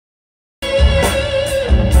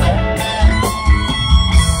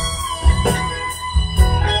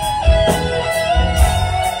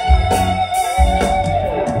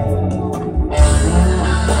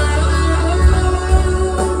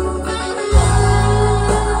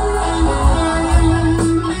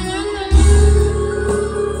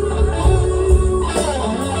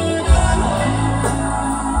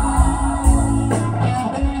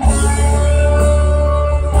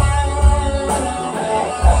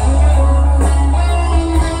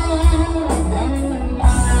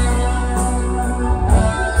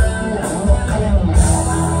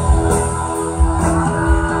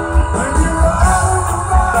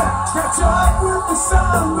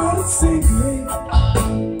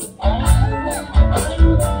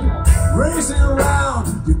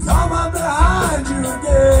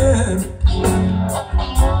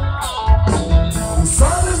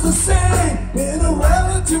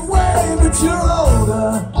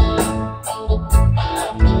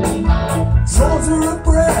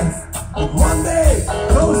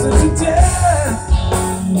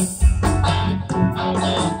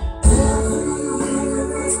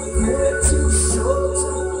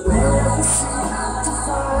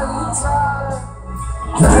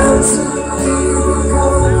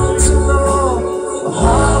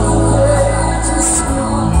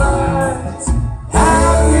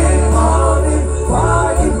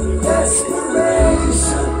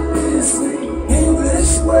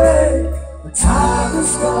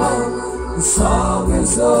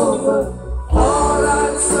is over, thought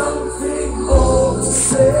I'd something more to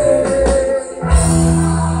say.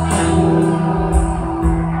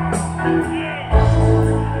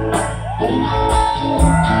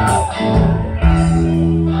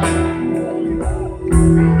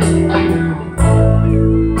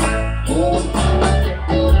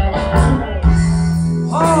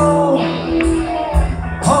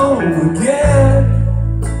 Home again.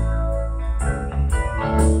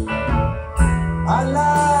 I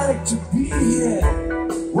like to be here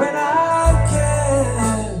when I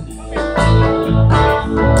can.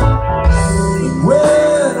 And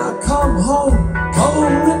when I come home,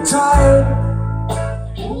 cold and tired,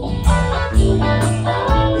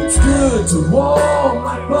 it's good to warm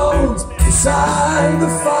my bones beside the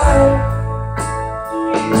fire.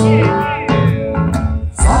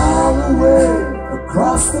 Far away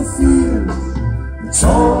across the fields, the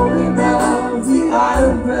tolling of the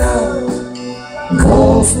iron bell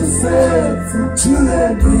calls the fed through to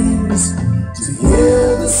their dreams to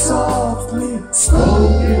hear the softly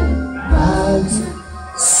spoken magic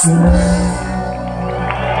sound.